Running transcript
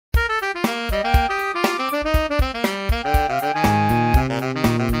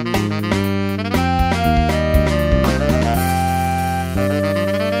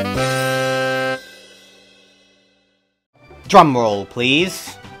Drum roll,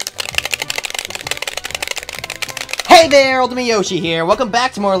 please. Hey there, Ultimate Yoshi here. Welcome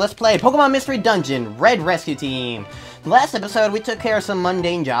back to more Let's Play Pokemon Mystery Dungeon, Red Rescue Team. Last episode, we took care of some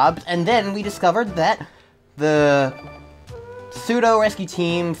mundane jobs, and then we discovered that the pseudo-rescue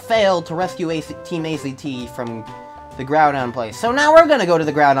team failed to rescue Team ACT from the Groudon place. So now we're gonna go to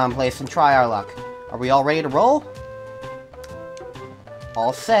the Groudon place and try our luck. Are we all ready to roll?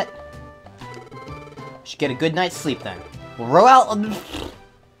 All set. Should get a good night's sleep then. We'll roll out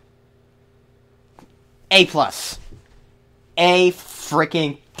A+. A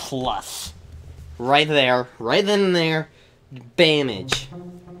freaking plus. Right there. Right then and there. Bamage.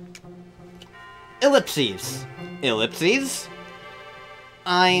 Ellipses. Ellipses?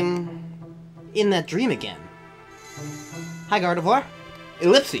 I'm in that dream again. Hi, Gardevoir.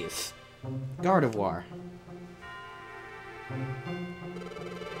 Ellipses. Gardevoir.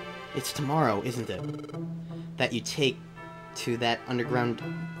 It's tomorrow, isn't it? That you take to that underground...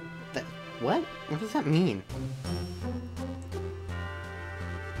 What? What does that mean?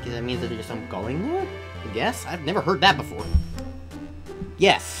 Does that mean that I'm going there? I guess? I've never heard that before.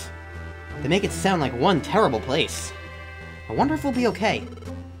 Yes. They make it sound like one terrible place. I wonder if we'll be okay.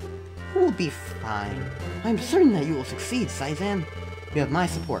 We'll be fine. I'm certain that you will succeed, Saizan. You have my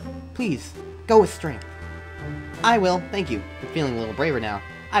support. Please, go with strength. I will, thank you. I'm feeling a little braver now.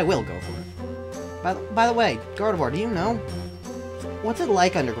 I will go for it. By the way, Gardevoir, do you know? What's it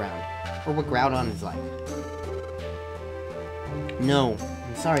like underground? Or what Groudon is like? No,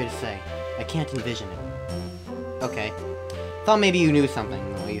 I'm sorry to say. I can't envision it. Okay. Thought maybe you knew something,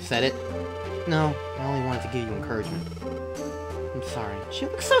 the way you said it. No, I only wanted to give you encouragement. I'm sorry. She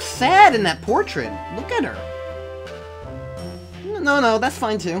looks so sad in that portrait. Look at her. No, that's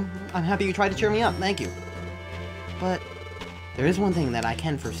fine too. I'm happy you tried to cheer me up, thank you. But there is one thing that I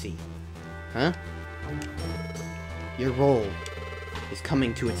can foresee. Huh? Your role is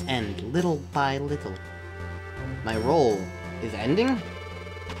coming to its end, little by little. My role is ending?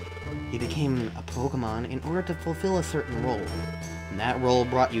 You became a Pokemon in order to fulfill a certain role, and that role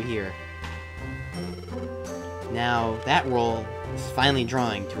brought you here. Now, that role is finally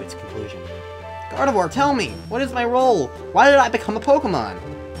drawing to its conclusion. Gardevoir, tell me! What is my role? Why did I become a Pokemon?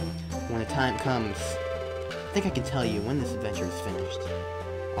 When the time comes, I think I can tell you when this adventure is finished.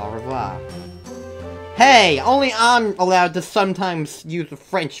 Au revoir. Hey! Only I'm allowed to sometimes use a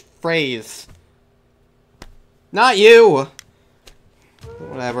French phrase. Not you!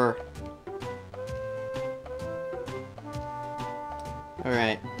 Whatever.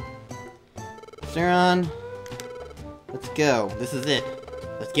 Alright. Saron, let's go. This is it.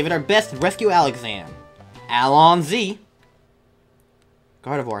 Let's give it our best and rescue Alexam. Alonzi!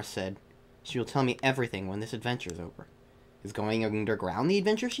 Gardevoir said she will tell me everything when this adventure is over. Is going underground the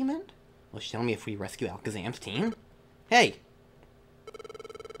adventure she meant? Will she tell me if we rescue Alakazam's team? Hey!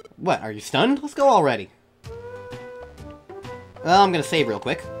 What, are you stunned? Let's go already. Well, I'm gonna save real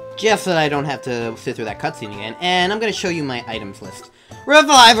quick, just so that I don't have to sit through that cutscene again, and I'm gonna show you my items list.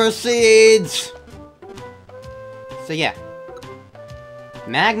 Reviver Seeds! So yeah.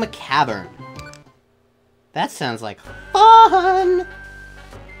 Magma Cavern. That sounds like fun!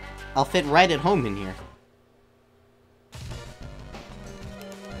 I'll fit right at home in here.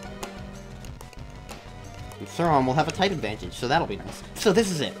 And Sauron will have a tight advantage, so that'll be nice. So this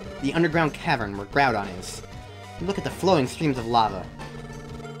is it, the underground cavern where Groudon is. Look at the flowing streams of lava.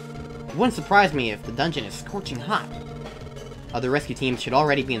 It wouldn't surprise me if the dungeon is scorching hot. Other rescue teams should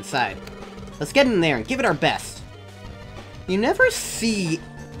already be inside. Let's get in there and give it our best. You never see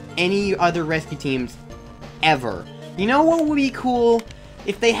any other rescue teams ever. You know what would be cool?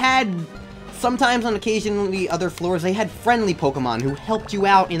 If they had, sometimes on occasionally other floors, they had friendly Pokemon who helped you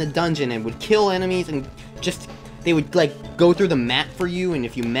out in the dungeon and would kill enemies and just, they would, like, go through the map for you, and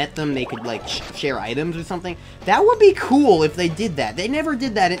if you met them, they could, like, share items or something. That would be cool if they did that. They never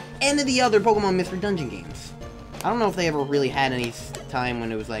did that in any of the other Pokemon Mystery Dungeon games. I don't know if they ever really had any time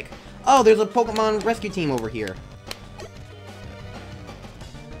when it was like, oh, there's a Pokemon rescue team over here.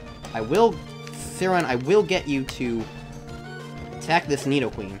 Saron, I will get you to attack this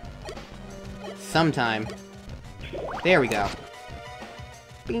Nidoqueen. Sometime. There we go.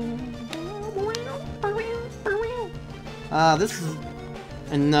 This is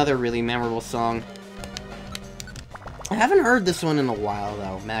another really memorable song. I haven't heard this one in a while,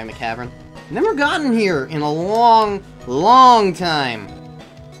 though, Magma Cavern. Never gotten here in a long time.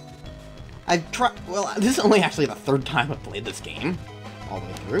 I've tried... Well, this is only actually the third time I've played this game. All the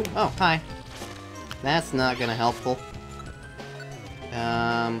way through. Oh, hi. That's not gonna helpful.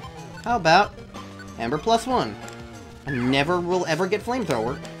 How about Ember +1? I never will ever get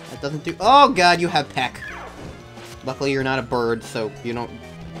Flamethrower. That doesn't do... Oh god, you have Peck. Luckily, you're not a bird, so you don't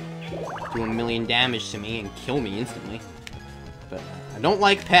do a million damage to me and kill me instantly. But I don't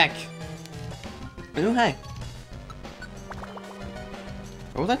like Peck. Oh, hey.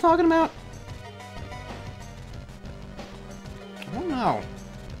 What was I talking about? I don't know.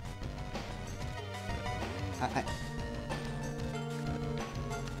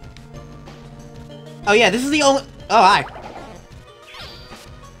 Oh yeah, this is the only... Oh, hi.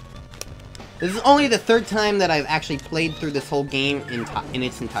 This is only the third time that I've actually played through this whole game in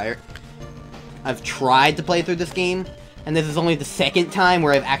its entire... I've tried to play through this game, and this is only the second time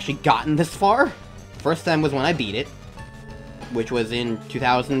where I've actually gotten this far. First time was when I beat it, which was in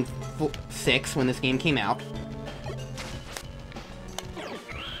 2006 when this game came out.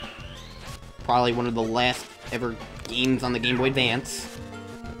 Probably one of the last ever games on the Game Boy Advance.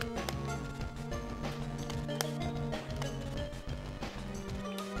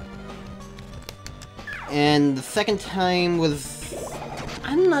 And the second time was...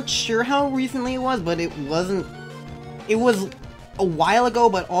 I'm not sure how recently it was, but it wasn't... It was a while ago,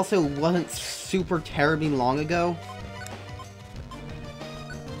 but also wasn't super terribly long ago.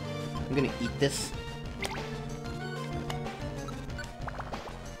 I'm gonna eat this.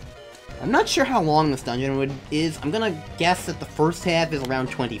 I'm not sure how long this dungeon is. I'm gonna guess that the first half is around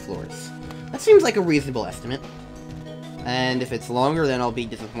 20 floors. That seems like a reasonable estimate. And if it's longer, then I'll be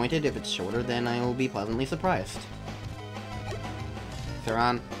disappointed. If it's shorter, then I will be pleasantly surprised.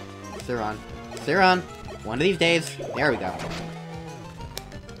 Siron. Siron. Siron! One of these days. There we go.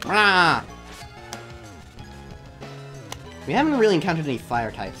 Ah! We haven't really encountered any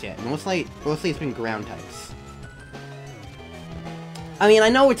fire types yet. Mostly it's been ground types. I mean, I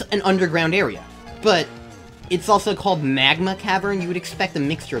know it's an underground area, but it's also called Magma Cavern. You would expect a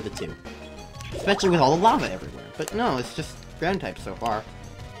mixture of the two. Especially with all the lava everywhere. But no, it's just ground types so far.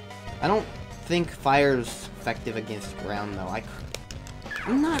 I don't think fire's effective against ground, though.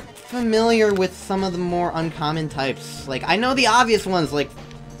 I'm not familiar with some of the more uncommon types. Like, I know the obvious ones, like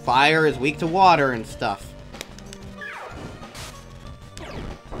fire is weak to water and stuff.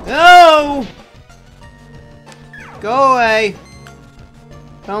 No! Go away!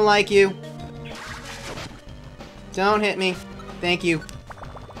 Don't like you. Don't hit me. Thank you.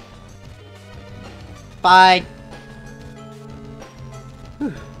 Bye.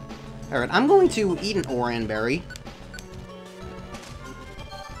 Alright, I'm going to eat an Oran berry.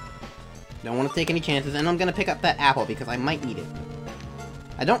 Don't want to take any chances, and I'm gonna pick up that apple because I might need it.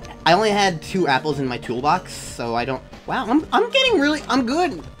 I only had 2 apples in my toolbox, so I don't... Wow, I'm getting really... I'm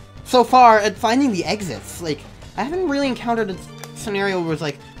good so far at finding the exits. Like, I haven't really encountered a scenario where it's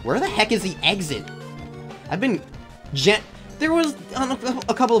like, where the heck is the exit? I've been... There was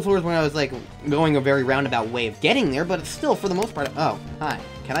a couple of floors where I was, like, going a very roundabout way of getting there, but it's still, for the most part... Oh, hi.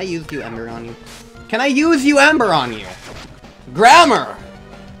 Can I use you Ember on you? Can I use you Ember on you? Grammar!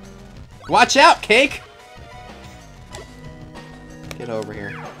 Watch out, Cake! Get over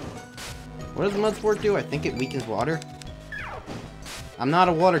here. What does the mud sport do? I think it weakens water. I'm not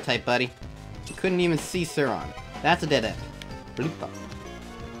a water type, buddy. You couldn't even see Siron. That's a dead end. Bloop.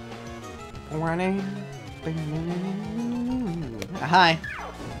 Hi.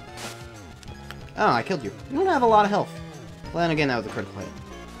 Oh, I killed you. You don't have a lot of health. Well, then again, that was a critical hit.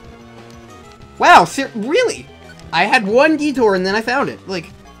 Wow, really? I had one detour and then I found it.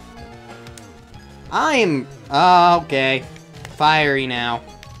 Like, I'm... okay. Fiery now.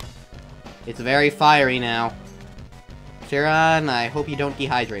 It's very fiery now. Siron, I hope you don't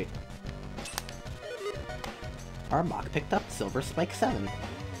dehydrate. Arbok picked up Silver Spike 7.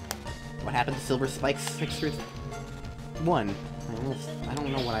 What happened to Silver Spike 6 through 1? I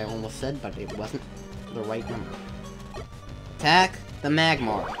don't know what I almost said, but it wasn't the right number. Attack the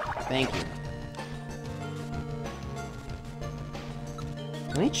Magmar. Thank you.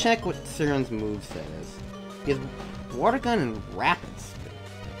 Let me check what Siron's moveset is. He has Water Gun and Rapid Spin.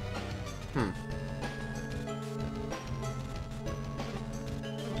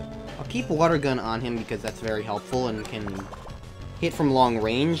 I'll keep Water Gun on him because that's very helpful and can hit from long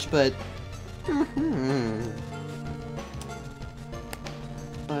range, but...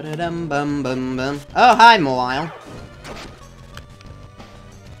 Oh, hi, Mawile.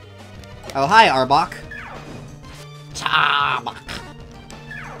 Oh, hi, Arbok. Chabok.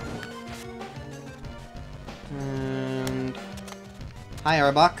 And... Hi,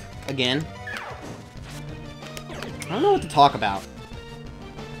 Arbok. Again. I don't know what to talk about.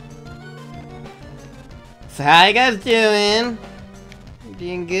 So how you guys doing? You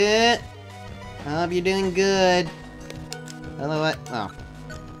doing good? I hope you're doing good. Hello, what? Oh.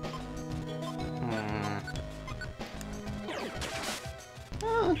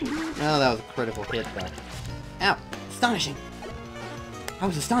 Oh, that was a critical hit, though. Ow. Astonishing! I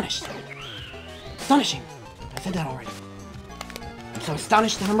was astonished. Astonishing! I said that already. I'm so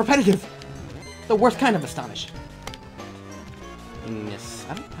astonished that I'm repetitive. The worst kind of astonished.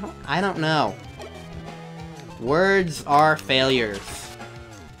 I don't know. Words are failures.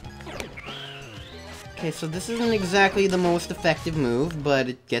 Okay, so this isn't exactly the most effective move, but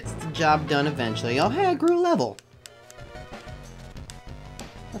it gets the job done eventually. Oh, hey, I grew a level.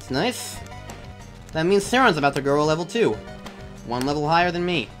 That's nice. That means Ceron's about to grow a level too. 1 level higher than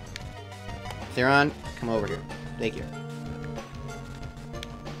me. Ceron, come over here. Thank you.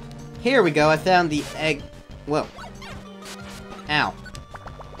 Here we go, I found the egg... Whoa. Ow.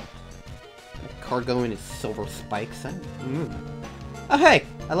 Cargo in his silver spikes. Oh, hey!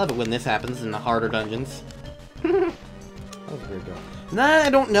 I love it when this happens in the harder dungeons. That was a weird girl. Now I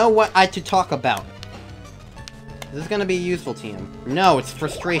don't know what to talk about. Is this gonna be useful to him? No, it's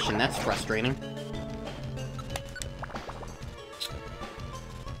frustration. That's frustrating.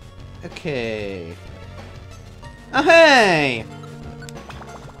 Okay. Oh, hey!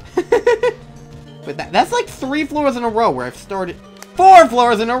 But that's like 3 floors in a row where I've started... 4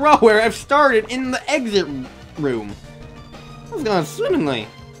 floors in a row where I've started in the exit room. This is going swimmingly.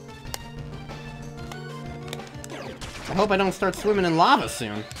 I hope I don't start swimming in lava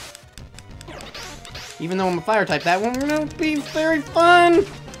soon. Even though I'm a fire type, that won't be very fun!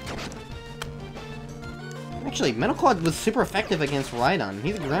 Actually, Metal Claw was super effective against Rhydon.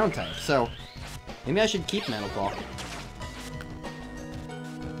 He's a ground type, so maybe I should keep Metal Claw.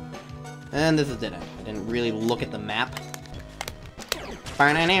 And this is it. I didn't really look at the map.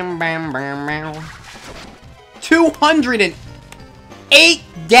 208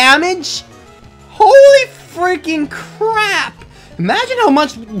 damage? Holy freaking crap! Imagine how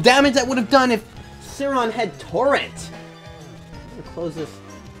much damage that would have done if Ceron had Torrent. I'm gonna close this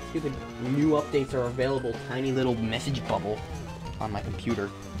stupid new updates are available tiny little message bubble on my computer.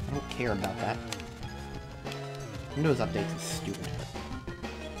 I don't care about that. Windows updates is stupid.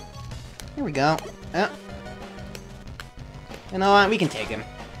 Here we go. You know what? We can take him.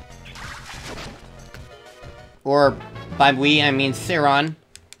 Or, by we, I mean Ceron.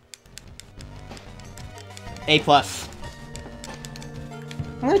 A+.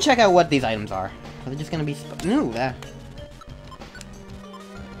 I'm gonna check out what these items are. Are they just gonna be... Ooh, that...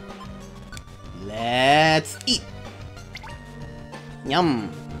 Let's eat! Yum!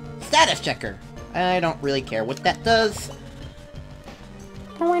 Status checker! I don't really care what that does.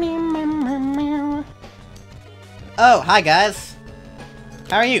 Oh, hi guys!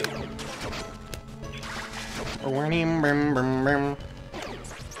 How are you?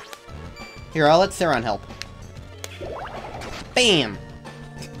 Here, I'll let Ceron help. Bam!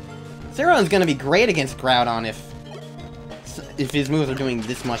 Ceron's gonna be great against Groudon if his moves are doing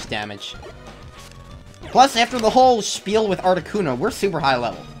this much damage. Plus, after the whole spiel with Articuno, we're super high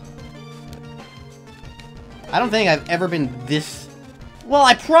level. I don't think I've ever been this... Well,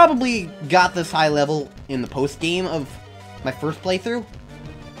 I probably got this high level in the post-game of my first playthrough.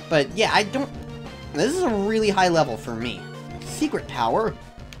 But yeah, I don't... This is a really high level for me. Secret power?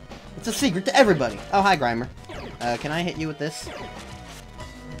 It's a secret to everybody. Oh, hi, Grimer. Can I hit you with this?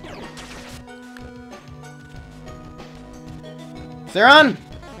 Ceron?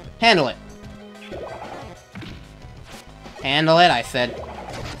 Handle it. Handle it, I said.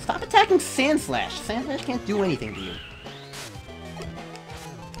 Stop attacking Sandslash. Sandslash can't do anything to you.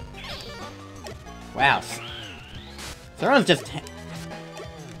 Wow. Ceron's just...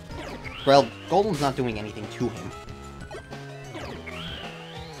 Well, Golden's not doing anything to him.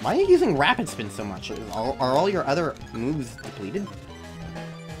 Why are you using Rapid Spin so much? Are all your other moves depleted?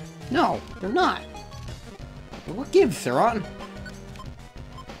 No, they're not. What gives, Ceron?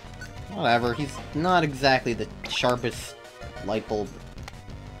 Whatever, he's not exactly the sharpest light bulb.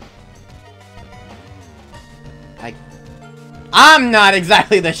 I'm not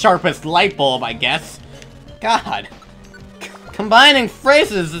exactly the sharpest light bulb, I guess. God. Combining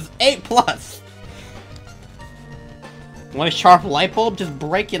phrases is 8+. Want a sharp light bulb? Just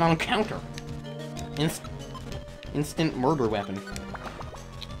break it on counter. Instant murder weapon.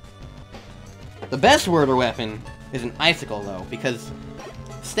 The best murder weapon is an icicle, though, because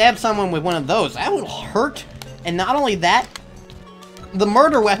stab someone with one of those, that will hurt. And not only that, the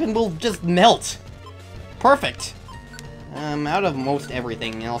murder weapon will just melt. Perfect. Out of most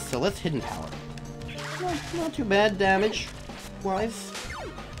everything else, so let's hidden power. Not too bad damage-wise.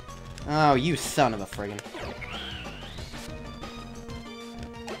 Oh, you son of a friggin'.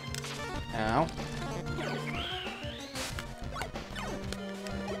 Ow.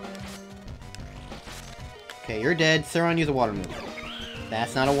 Okay, you're dead. Ceron, use a water move.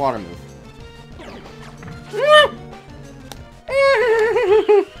 That's not a water move.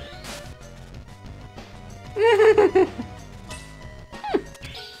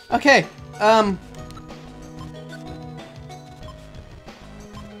 Okay,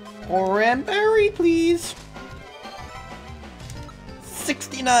 Oran berry, please.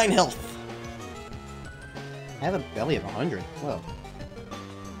 69 health. I have a belly of 100. Whoa.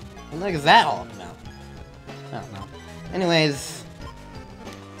 What the heck is that all about? I don't know. Anyways.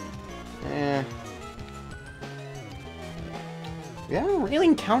 We haven't really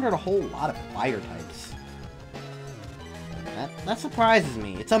encountered a whole lot of fire types. That surprises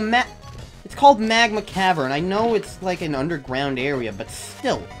me. It's called Magma Cavern. I know it's like an underground area, but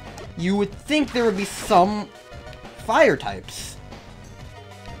still. You would think there would be some fire types.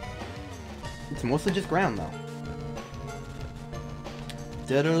 It's mostly just ground, though.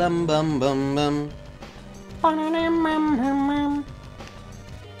 Da-da-lum bum bum bum.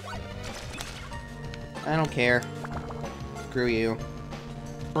 I don't care. Screw you.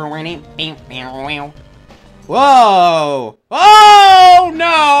 Whoa! Oh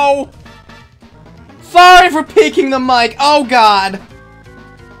no! Sorry for peeking the mic. Oh god.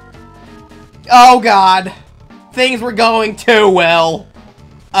 Oh god. Things were going too well.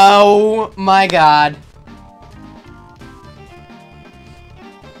 Oh my god.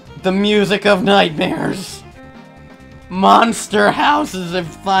 The music of nightmares. Monster houses have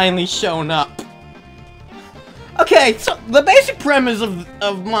finally shown up. Okay, so the basic premise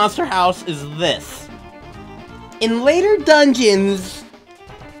of Monster House is this. In later dungeons,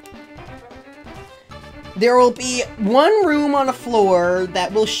 there will be one room on a floor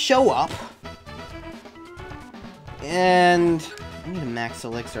that will show up. And I need a max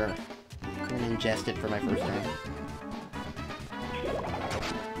elixir. I'm gonna ingest it for my first turn.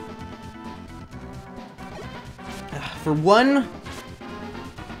 For one...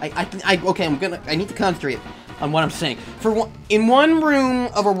 okay, I need to concentrate on what I'm saying. In one room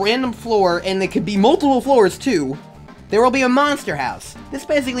of a random floor, and it could be multiple floors too, there will be a monster house. This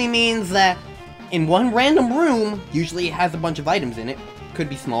basically means that in one random room, usually it has a bunch of items in it. Could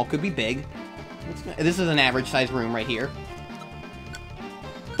be small, could be big. This is an average size room right here.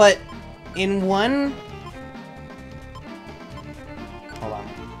 But in one... Hold on.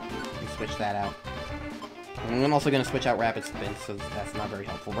 Let me switch that out. I'm also going to switch out Rapid Spin, so that's not very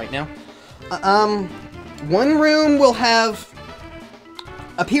helpful right now. One room will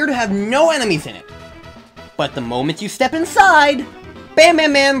appear to have no enemies in it. But the moment you step inside, bam,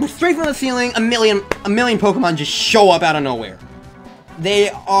 bam, bam, straight from the ceiling, a million Pokemon just show up out of nowhere.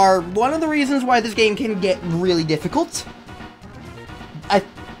 They are one of the reasons why this game can get really difficult.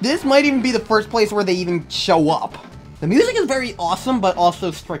 This might even be the first place where they even show up. The music is very awesome, but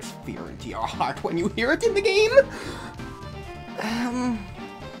also strikes fear into your heart when you hear it in the game.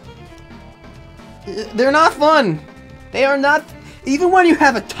 They're not fun. They are not... Even when you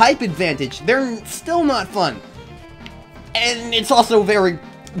have a type advantage, they're still not fun. And it's also very,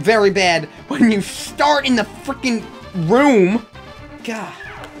 very bad when you start in the freaking room. God.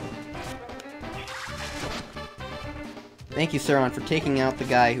 Thank you, Saron, for taking out the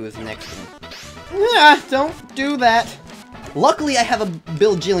guy who was next to him. Ah, don't do that. Luckily, I have a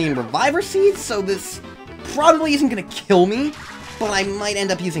bajillion Reviver Seeds, so this probably isn't gonna kill me, but I might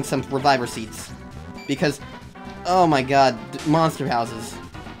end up using some Reviver Seeds. Because, oh my god, monster houses.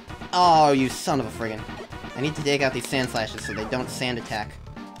 Oh, you son of a friggin'. I need to take out these Sand Slashes so they don't sand attack.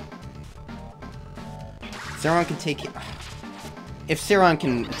 Saron can take... If Saron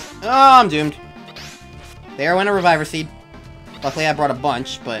can... Oh, I'm doomed. There went a Reviver Seed. Luckily, I brought a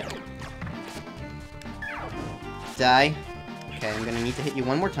bunch, but... Die. Okay, I'm gonna need to hit you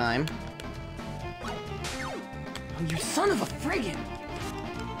one more time. Oh, you son of a friggin'!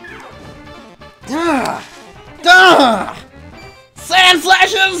 Duh! Duh! Sand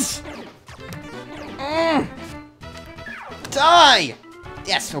Slashes! Die!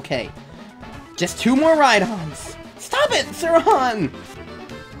 Yes, okay. Just two more Rhydons. Stop it, Saron!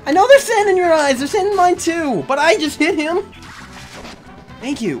 I know there's sand in your eyes, there's sand in mine too, but I just hit him!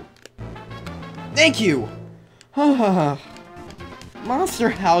 Thank you. Thank you! Monster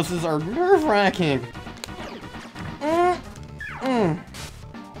houses are nerve-wracking.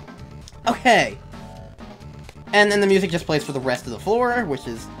 Okay. And then the music just plays for the rest of the floor, which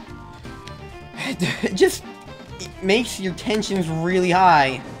is... It just... It makes your tensions really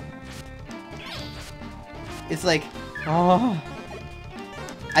high. It's like... Oh...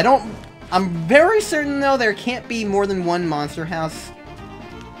 I'm very certain, though, there can't be more than one monster house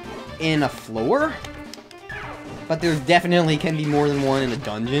in a floor. But there definitely can be more than one in a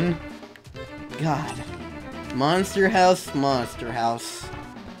dungeon. God. Monster House, Monster House.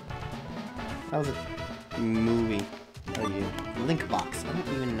 That was a movie. Oh, you. Link Box. I don't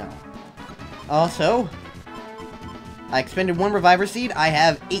even know. Also, I expended 1 Reviver Seed. I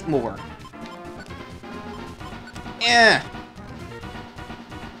have 8 more. Yeah.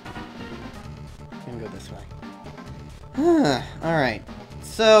 I'm gonna go this way. Alright.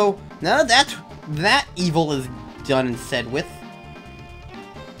 So, now that that evil is done and said with.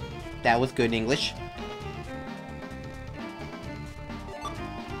 That was good English.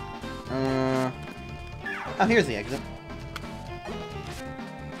 Oh, here's the exit.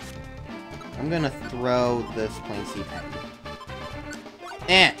 I'm gonna throw this plain seed at you.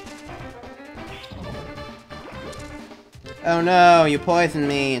 Eh! Oh no, you poisoned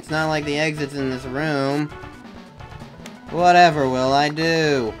me. It's not like the exit's in this room. Whatever will I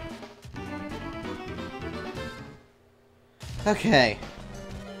do? Okay.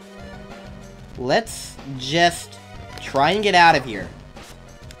 Let's just try and get out of here.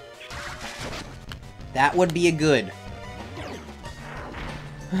 That would be a good.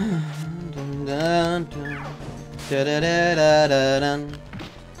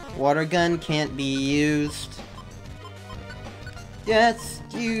 Water gun can't be used. Let's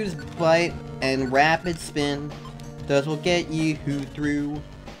use bite and rapid spin. Those will get you through.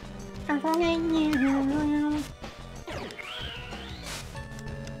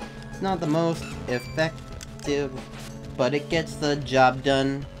 It's not the most effective, but it gets the job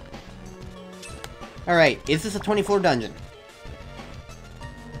done. Alright, is this a 20-floor dungeon?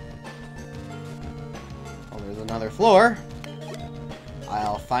 Oh, there's another floor.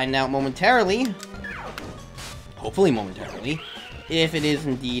 I'll find out momentarily. Hopefully momentarily. If it is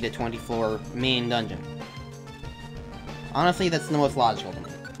indeed a 20-floor main dungeon. Honestly, that's the most logical to me.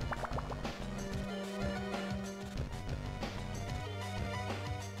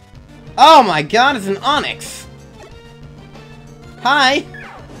 Oh my god, it's an Onyx! Hi!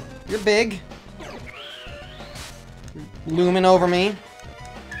 You're big. You're looming over me.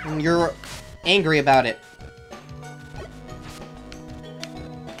 And you're angry about it.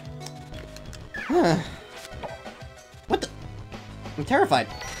 What the? I'm terrified.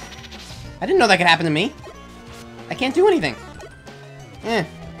 I didn't know that could happen to me. I can't do anything. Eh.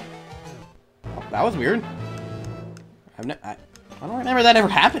 Oh, that was weird. I don't remember that ever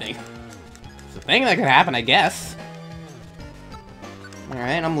happening. It's a thing that could happen, I guess.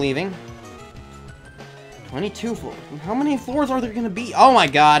 Alright, I'm leaving. 22 floors. How many floors are there gonna be? Oh my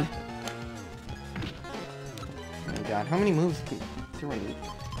god! Oh my god, how many moves can I use?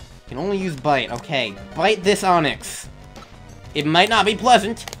 Can only use bite. Okay, bite this Onyx. It might not be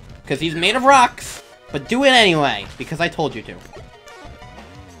pleasant, because he's made of rocks, but do it anyway, because I told you to.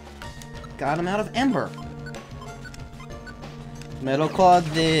 Got him out of Ember. Metal Claw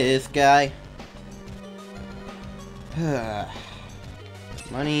this guy.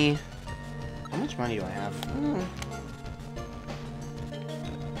 Money. How much money do I have?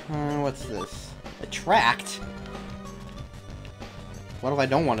 What's this? Attract? What if I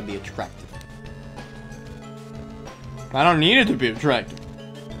don't want to be attractive? I don't need it to be attractive.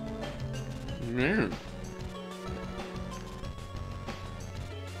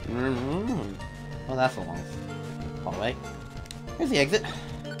 Well, that's a long hallway. Here's the exit.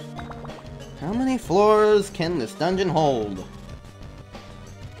 How many floors can this dungeon hold?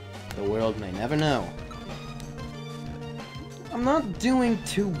 The world may never know. I'm not doing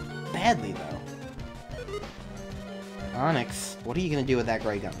too badly, though. Onyx, what are you gonna do with that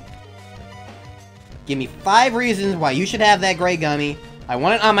gray gummy? Give me 5 reasons why you should have that gray gummy. I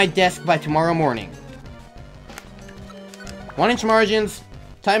want it on my desk by tomorrow morning. 1-inch margins,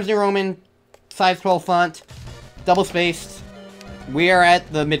 Times New Roman, size 12 font, double spaced. We are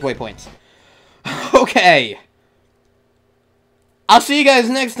at the midway point. Okay. I'll see you guys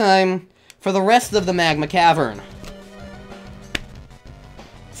next time for the rest of the Magma Cavern.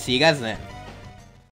 See you guys then.